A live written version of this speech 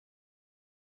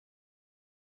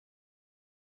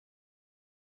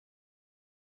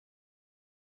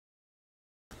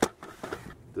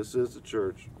This is the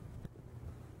church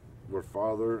where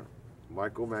Father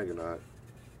Michael Maginot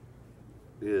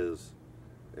is,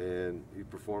 and he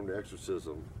performed the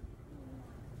exorcism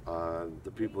on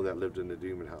the people that lived in the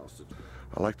demon house.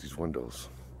 I like these windows.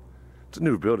 It's a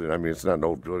new building. I mean, it's not an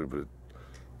old building, but it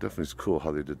definitely is cool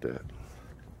how they did that.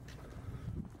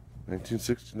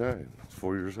 1969. It's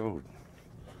 4 years old.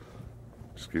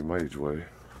 Just gave my age away.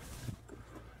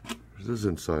 This is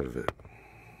inside of it.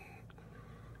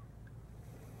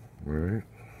 All right.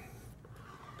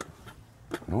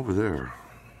 And over there,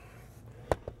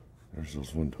 there's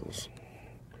those windows.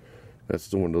 That's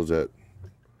the windows that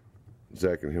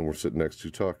Zach and him were sitting next to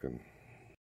talking.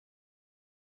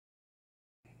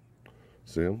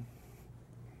 See them?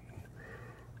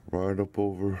 Right up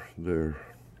over there.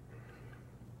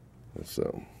 That's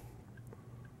them.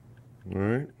 All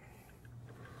right.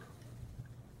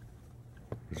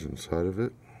 There's inside of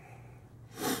it.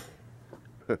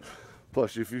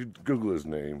 Plus, if you Google his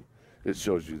name, it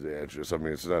shows you the address. I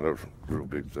mean, it's not a real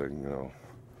big thing, you know.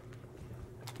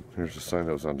 Here's the sign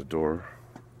that was on the door.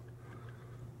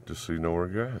 Just so you know where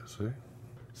you're at, see?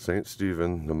 St.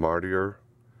 Stephen the Martyr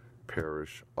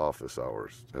Parish office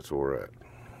hours. That's where we're at.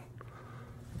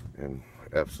 And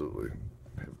absolutely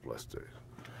have a blessed day.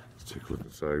 Let's take a look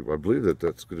inside. I believe that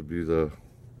that's going to be the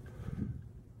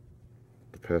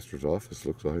pastor's office,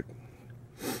 looks like.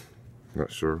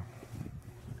 Not sure.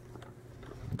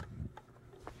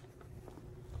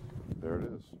 There it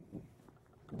is.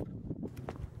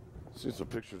 See some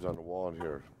pictures on the wall in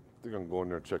here. I think I'm going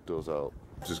there and check those out.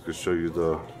 Just going to show you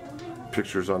the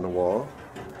pictures on the wall.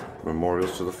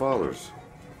 Memorials to the fathers.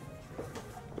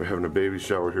 They're having a baby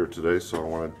shower here today, so I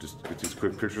want to just get these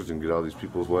quick pictures and get out of these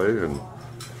people's way, and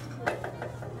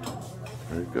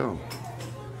there you go.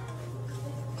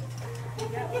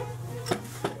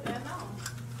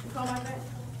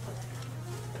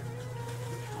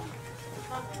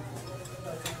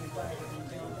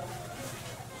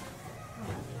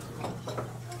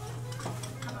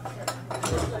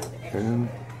 And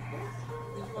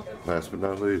last but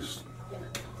not least,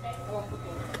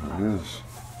 yes.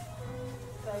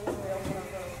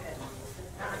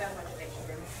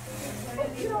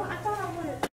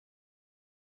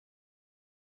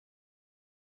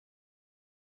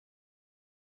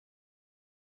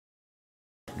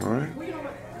 All right.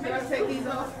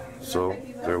 So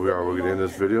there we are. We're going to end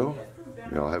this video.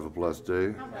 Y'all have a blessed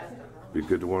day. Be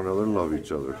good to one another and love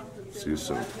each other. See you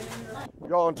soon.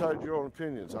 Y'all entitled to your own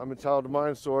opinions. I'm entitled to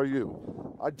mine, so are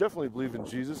you. I definitely believe in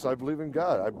Jesus. I believe in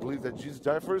God. I believe that Jesus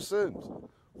died for his sins.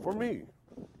 For me.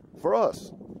 For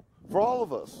us. For all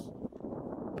of us.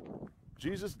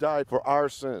 Jesus died for our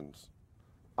sins.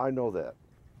 I know that.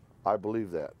 I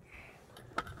believe that.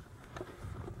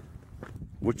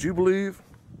 What you believe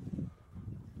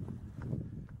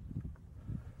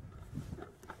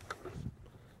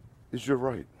is your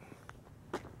right.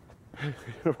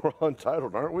 We're all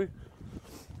entitled, aren't we?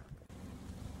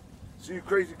 See you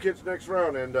crazy kids next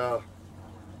round, and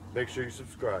make sure you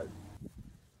subscribe.